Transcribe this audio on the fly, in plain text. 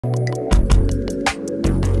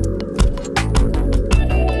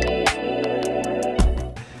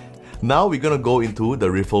Now we're gonna go into the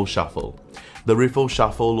Riffle Shuffle. The Riffle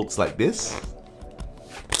Shuffle looks like this.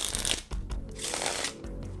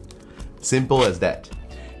 Simple as that.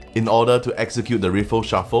 In order to execute the Riffle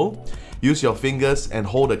Shuffle, use your fingers and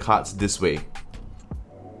hold the cards this way.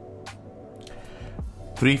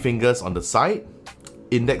 3 fingers on the side,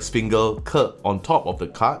 index finger curled on top of the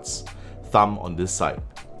cards, thumb on this side.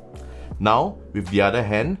 Now, with the other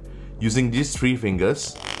hand, using these 3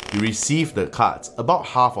 fingers, you receive the cards, about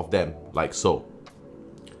half of them, like so.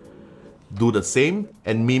 Do the same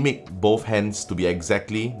and mimic both hands to be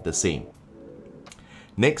exactly the same.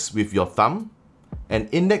 Next, with your thumb and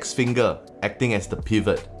index finger acting as the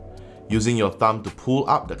pivot, using your thumb to pull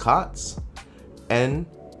up the cards and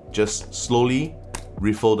just slowly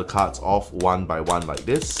riffle the cards off one by one like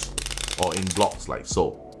this, or in blocks like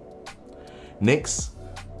so. Next,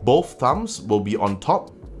 both thumbs will be on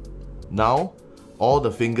top. Now, all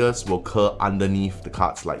the fingers will curl underneath the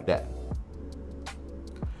cards like that.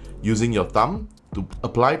 Using your thumb to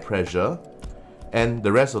apply pressure and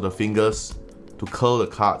the rest of the fingers to curl the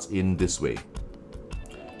cards in this way.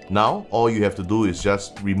 Now, all you have to do is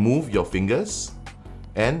just remove your fingers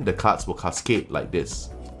and the cards will cascade like this.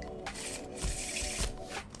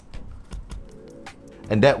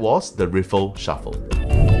 And that was the Riffle Shuffle.